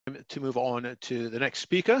To move on to the next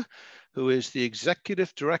speaker, who is the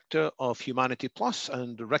Executive Director of Humanity Plus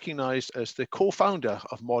and recognized as the co-founder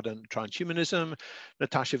of modern transhumanism,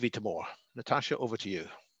 Natacha Vita-More. Natasha, over to you.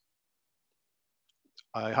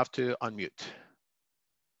 I have to unmute.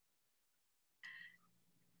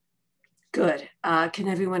 Good. Can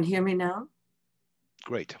everyone hear me now?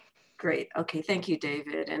 Great. Great. Okay. Thank you,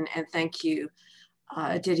 David. And thank you,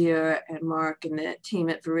 Didier and Mark and the team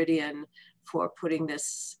at Viridian for putting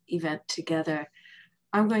this event together.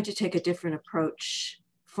 I'm going to take a different approach.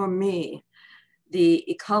 For me, the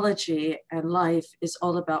ecology and life is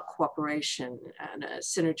all about cooperation and a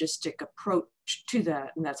synergistic approach to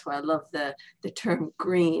that. And that's why I love the term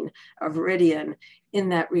green of Viridian in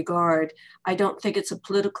that regard. I don't think it's a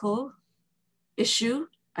political issue.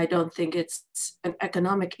 I don't think it's an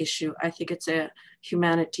economic issue. I think it's a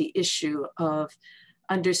humanity issue of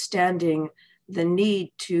understanding the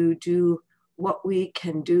need to do what we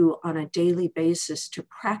can do on a daily basis to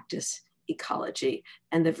practice ecology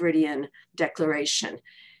and the Viridian Declaration.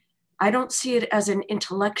 I don't see it as an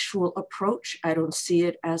intellectual approach. I don't see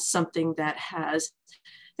it as something that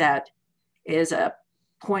is a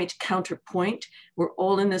point counterpoint. We're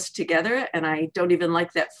all in this together, and I don't even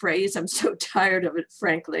like that phrase. I'm so tired of it,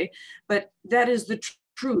 frankly. But that is the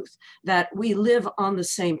truth, that we live on the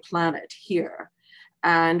same planet here.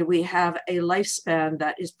 And we have a lifespan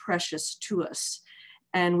that is precious to us.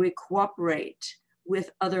 And we cooperate with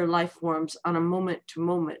other life forms on a moment to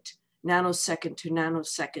moment, nanosecond to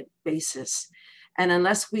nanosecond basis. And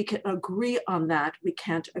unless we can agree on that, we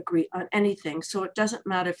can't agree on anything. So it doesn't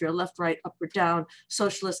matter if you're left, right, up or down,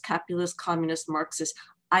 socialist, capitalist, communist, Marxist,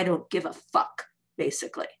 I don't give a fuck,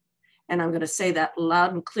 basically. And I'm going to say that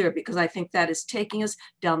loud and clear because I think that is taking us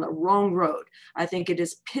down the wrong road. I think it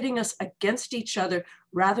is pitting us against each other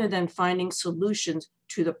rather than finding solutions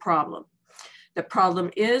to the problem. The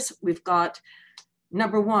problem is we've got,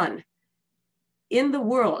 number one, in the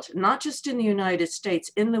world, not just in the United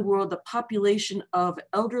States, in the world, the population of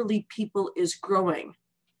elderly people is growing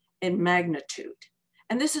in magnitude.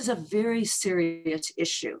 And this is a very serious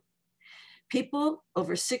issue. People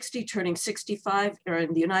over 60 turning 65 are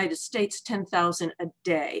in the United States, 10,000 a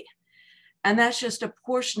day. And that's just a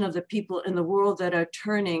portion of the people in the world that are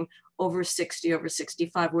turning over 60, over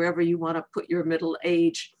 65, wherever you want to put your middle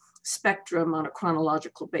age spectrum on a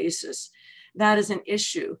chronological basis. That is an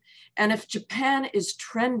issue. And if Japan is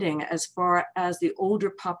trending as far as the older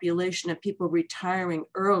population of people retiring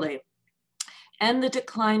early, and the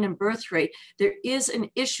decline in birth rate, there is an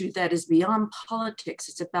issue that is beyond politics.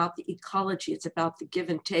 It's about the ecology, it's about the give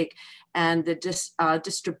and take and the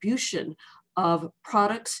distribution of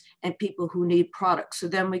products and people who need products. So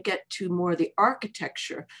then we get to more the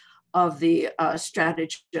architecture of the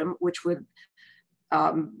stratagem, which would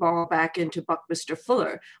borrow back into Buckminster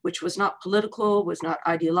Fuller, which was not political, was not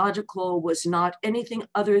ideological, was not anything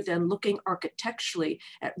other than looking architecturally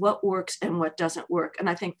at what works and what doesn't work. And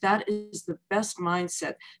I think that is the best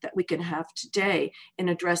mindset that we can have today in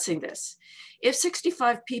addressing this. If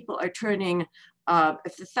 65 people are turning,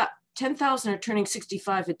 if 10,000 are turning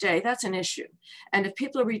 65 a day, that's an issue. And if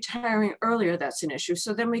people are retiring earlier, that's an issue.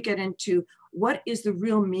 So then we get into what is the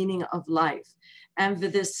real meaning of life? And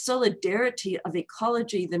with this solidarity of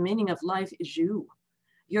ecology, the meaning of life is you,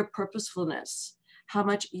 your purposefulness, how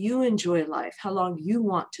much you enjoy life, how long you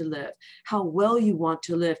want to live, how well you want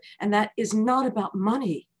to live. And that is not about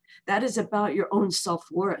money. That is about your own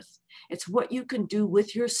self-worth. It's what you can do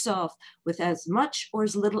with yourself with as much or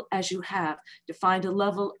as little as you have to find a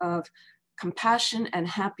level of compassion and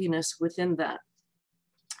happiness within that.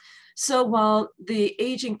 So while the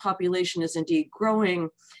aging population is indeed growing,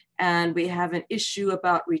 and we have an issue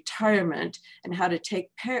about retirement and how to take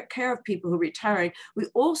care of people who are retiring, we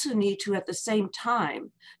also need to, at the same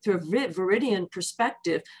time, through a Viridian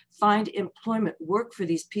perspective, find employment work for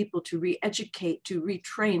these people to re-educate, to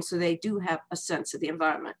retrain, so they do have a sense of the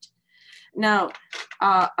environment. Now,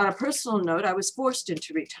 on a personal note, I was forced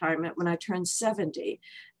into retirement when I turned 70,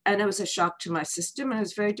 and it was a shock to my system, and it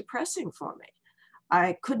was very depressing for me.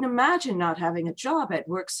 I couldn't imagine not having a job. I'd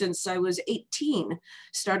worked since I was 18,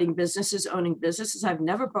 starting businesses, owning businesses. I've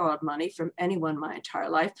never borrowed money from anyone my entire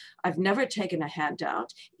life. I've never taken a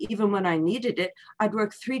handout. Even when I needed it, I'd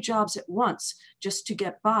work 3 jobs at once just to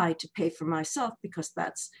get by, to pay for myself, because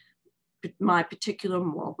that's my particular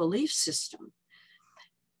moral belief system.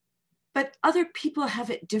 But other people have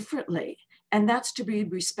it differently. And that's to be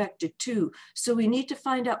respected too. So we need to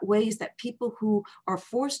find out ways that people who are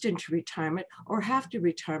forced into retirement or have to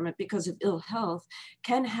retirement because of ill health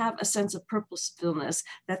can have a sense of purposefulness,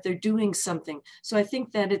 that they're doing something. So I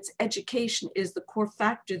think that it's education is the core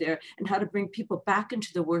factor there, and how to bring people back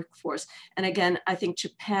into the workforce. And again, I think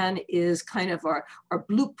Japan is kind of our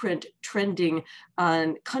blueprint trending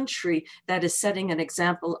country that is setting an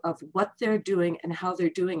example of what they're doing and how they're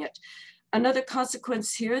doing it. Another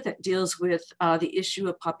consequence here that deals with the issue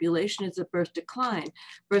of population is the birth decline.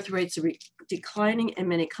 Birth rates are declining in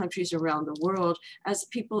many countries around the world as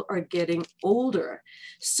people are getting older.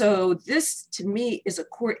 So this, to me, is a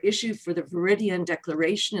core issue for the Viridian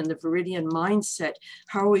Declaration and the Viridian mindset.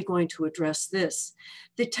 How are we going to address this?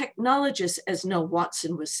 The technologists, as Noel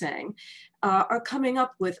Watson was saying, are coming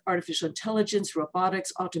up with artificial intelligence,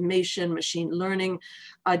 robotics, automation, machine learning,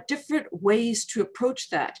 different ways to approach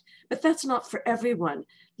that. But that's not for everyone.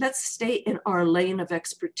 Let's stay in our lane of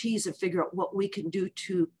expertise and figure out what we can do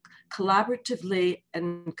to collaboratively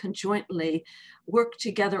and conjointly work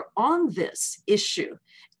together on this issue,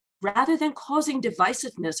 rather than causing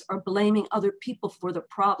divisiveness or blaming other people for the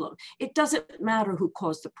problem. It doesn't matter who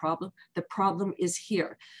caused the problem is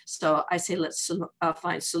here. So I say let's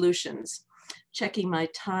find solutions. Checking my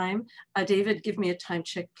time. David, give me a time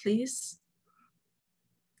check, please.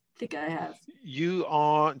 I think I have. You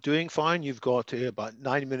are doing fine. You've got about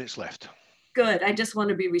 9 minutes left. Good. I just want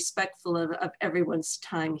to be respectful of everyone's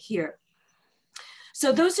time here.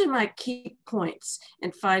 So those are my key points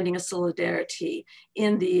in finding a solidarity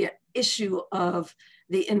in the issue of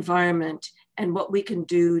the environment and what we can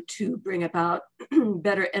do to bring about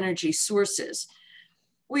better energy sources.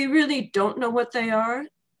 We really don't know what they are.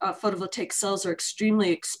 Photovoltaic cells are extremely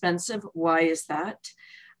expensive. Why is that?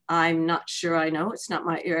 I'm not sure I know. It's not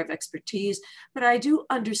my area of expertise, but I do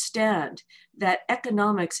understand that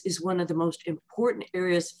economics is one of the most important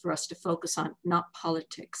areas for us to focus on, not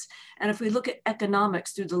politics. And if we look at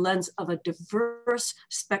economics through the lens of a diverse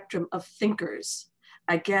spectrum of thinkers,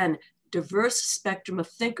 again, diverse spectrum of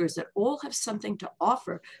thinkers that all have something to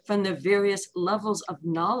offer from their various levels of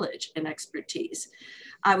knowledge and expertise,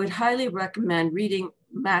 I would highly recommend reading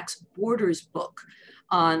Max Border's book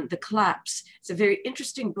on the collapse. It's a very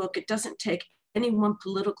interesting book. It doesn't take any one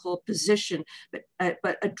political position,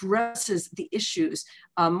 but addresses the issues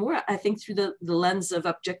more, I think, through the lens of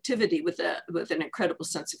objectivity with an incredible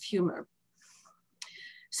sense of humor.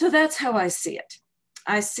 So that's how I see it.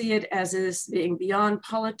 I see it as being beyond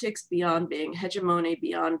politics, beyond being hegemony,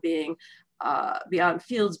 beyond being beyond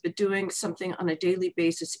fields, but doing something on a daily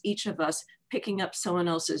basis, each of us picking up someone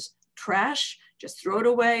else's trash, just throw it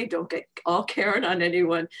away. Don't get all Karen on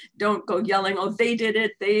anyone. Don't go yelling, oh, they did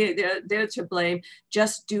it, they're to blame.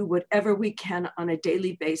 Just do whatever we can on a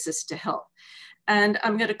daily basis to help. And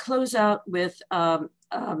I'm going to close out with a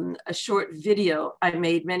short video I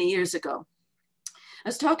made many years ago. I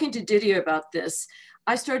was talking to Didier about this.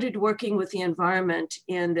 I started working with the environment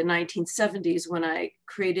in the 1970s when I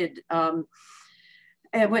created,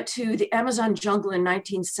 I went to the Amazon jungle in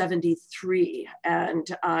 1973, and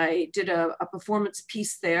I did a performance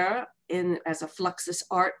piece there as a Fluxus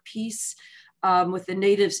art piece with the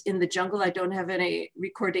natives in the jungle. I don't have any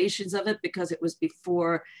recordations of it because it was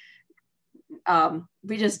before,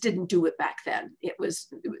 we just didn't do it back then. It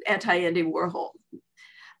was anti-Andy Warhol.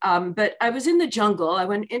 But I was in the jungle. I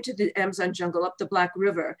went into the Amazon jungle up the Black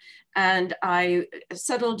River, and I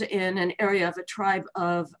settled in an area of a tribe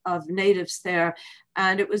of natives there.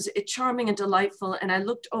 And it was charming and delightful. And I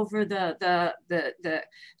looked over the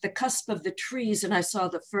cusp of the trees, and I saw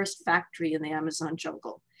the first factory in the Amazon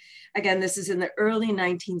jungle. Again, this is in the early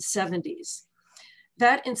 1970s.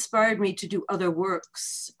 That inspired me to do other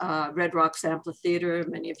works, Red Rocks Amphitheater,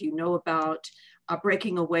 many of you know about,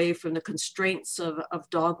 breaking away from the constraints of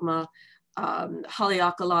dogma,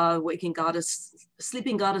 Haleakala, waking goddess,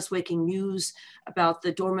 sleeping goddess, waking muse, about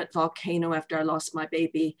the dormant volcano after I lost my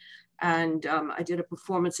baby. And I did a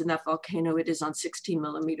performance in that volcano. It is on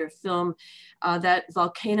 16mm film. That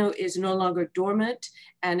volcano is no longer dormant,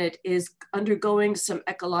 and it is undergoing some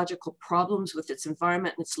ecological problems with its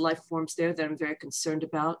environment and its life forms there that I'm very concerned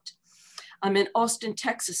about. In Austin,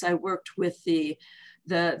 Texas, I worked with the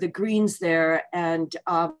Greens there and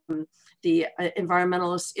the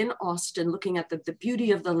environmentalists in Austin, looking at the beauty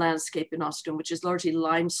of the landscape in Austin, which is largely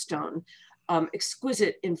limestone,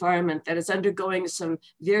 exquisite environment that is undergoing some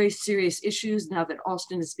very serious issues now that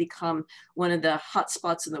Austin has become one of the hot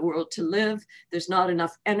spots in the world to live. There's not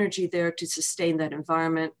enough energy there to sustain that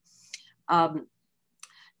environment.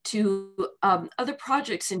 To other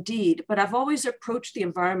projects indeed, but I've always approached the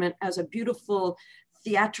environment as a beautiful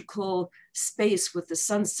theatrical space with the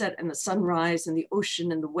sunset and the sunrise and the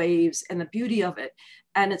ocean and the waves and the beauty of it.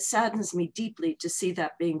 And it saddens me deeply to see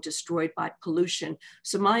that being destroyed by pollution.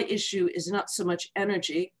 So my issue is not so much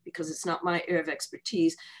energy, because it's not my area of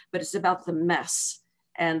expertise, but it's about the mess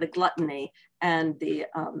and the gluttony and the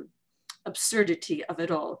absurdity of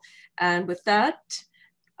it all. And with that,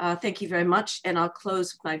 thank you very much. And I'll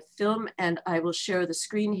close my film and I will share the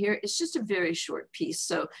screen here. It's just a very short piece,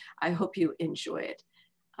 so I hope you enjoy it.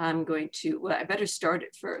 I'm going to, well, I better start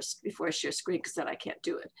it first before I share screen, because then I can't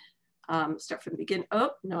do it. Start from the beginning.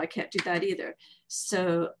 Oh, no, I can't do that either.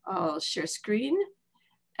 So I'll share screen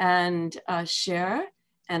and share,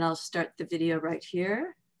 and I'll start the video right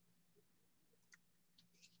here.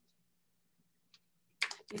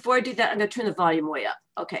 Before I do that, I'm gonna turn the volume way up.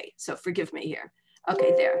 Okay, so forgive me here.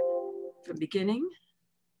 Okay, there, from beginning.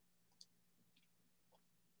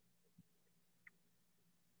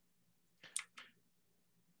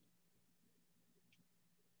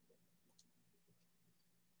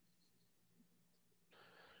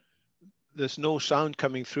 There's no sound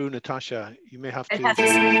coming through, Natasha. You may have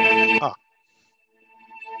to. Ah.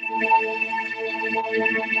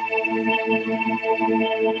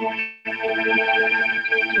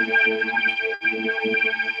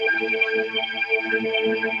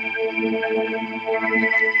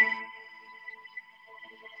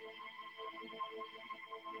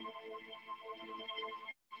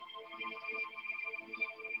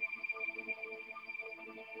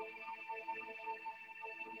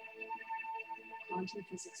 Quantum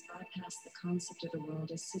physics bypass the concept of the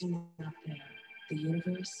world as sitting up there. The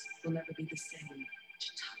universe will never be the same.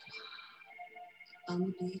 On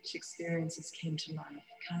the beach, experiences came to life,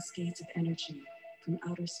 cascades of energy from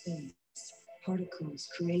outer space, particles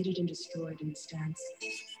created and destroyed in this dance.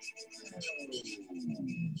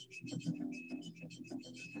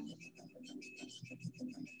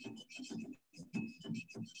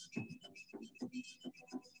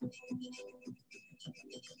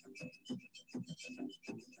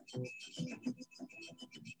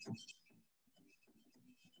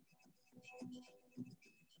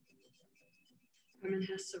 Herman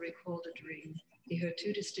Hesse recalled a dream. He heard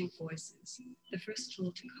two distinct voices. The first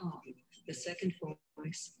told to calm. The second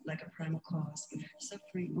voice, like a primal cause,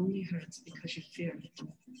 suffering only hurts because you fear it.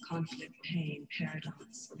 Conflict, pain,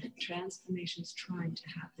 paradox, transformations trying to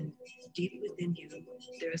happen. Deep within you,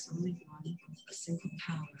 there is only one, a single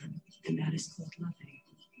power, and that is called loving.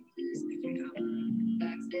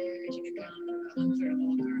 Backstage, you can count the one-third of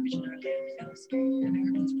all garbage in our landfills.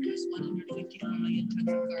 Americans produce 154 million tons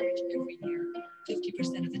of garbage every year.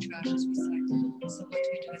 50% of the trash is recycled. So what do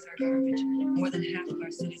we do with our garbage? More than half of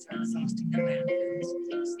our cities are exhausting their landfills.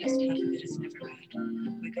 Yes, half of it is never good.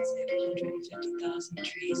 We could save 150,000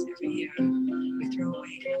 trees every year. We throw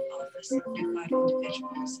away enough office and 5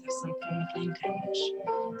 individuals have some form of lung damage.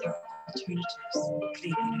 There are alternatives,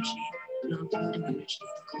 clean energy, non-polluting energy.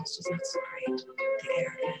 The cost is not so great. The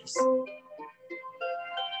air is.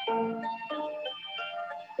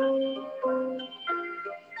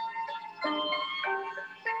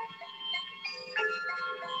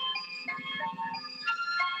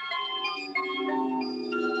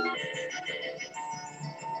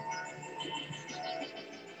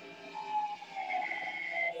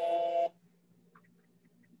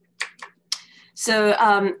 So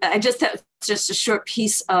I just have just a short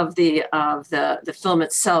piece of the film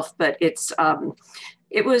itself, but it's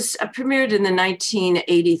it was premiered in the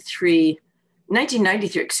 1993,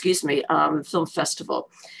 excuse me, film festival,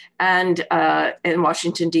 and in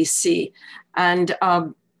Washington D.C. And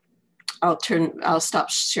I'll stop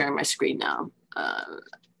sharing my screen now.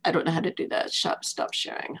 I don't know how to do that. Stop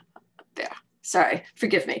sharing. There. Sorry,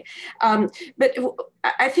 forgive me. But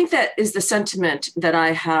I think that is the sentiment that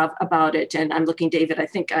I have about it. And I'm looking, David, I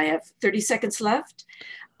think I have 30 seconds left.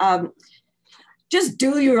 Just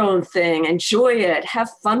do your own thing, enjoy it,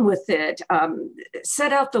 have fun with it.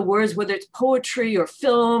 Set out the words, whether it's poetry or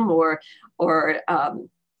film or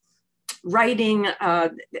writing,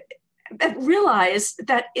 realize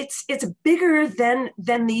that it's bigger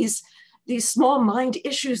than these small mind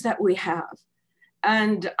issues that we have.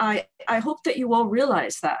 And I hope that you all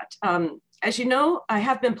realize that. As you know, I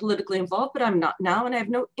have been politically involved, but I'm not now, and I have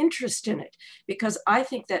no interest in it, because I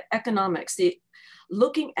think that economics,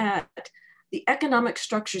 looking at the economic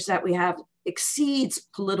structures that we have exceeds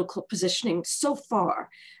political positioning so far.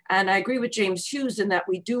 And I agree with James Hughes in that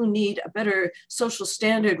we do need a better social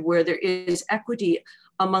standard where there is equity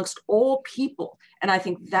amongst all people. And I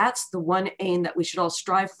think that's the one aim that we should all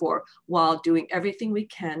strive for, while doing everything we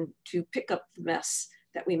can to pick up the mess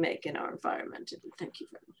that we make in our environment. And thank you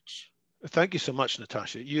very much. Thank you so much,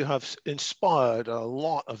 Natasha. You have inspired a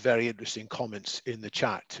lot of very interesting comments in the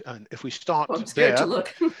chat. And if we start I'm scared to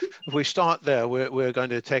look. if we start there, we're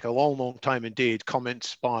going to take a long, long time indeed.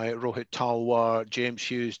 Comments by Rohit Talwar, James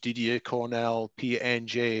Hughes, Didier Cornell,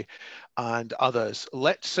 PNJ, and others.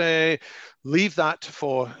 Let's leave that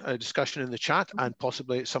for a discussion in the chat and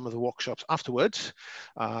possibly some of the workshops afterwards.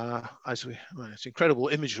 It's incredible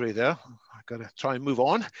imagery there. I've got to try and move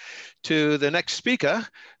on to the next speaker,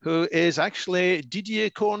 who is actually Didier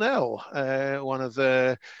Cornell, one of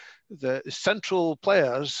the central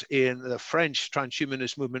players in the French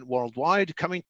transhumanist movement worldwide, coming